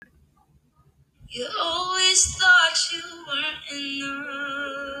You always thought you weren't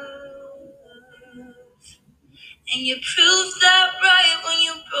enough, and you proved that right when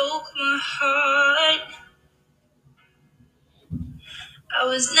you broke my heart. I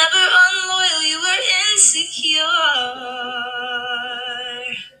was never unloyal, you were insecure.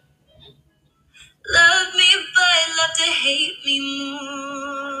 Love me, but love to hate me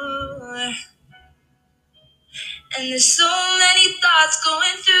more. And there's so many thoughts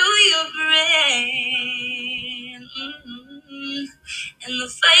going through your brain. And the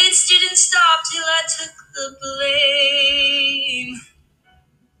fights didn't stop till I took the blame.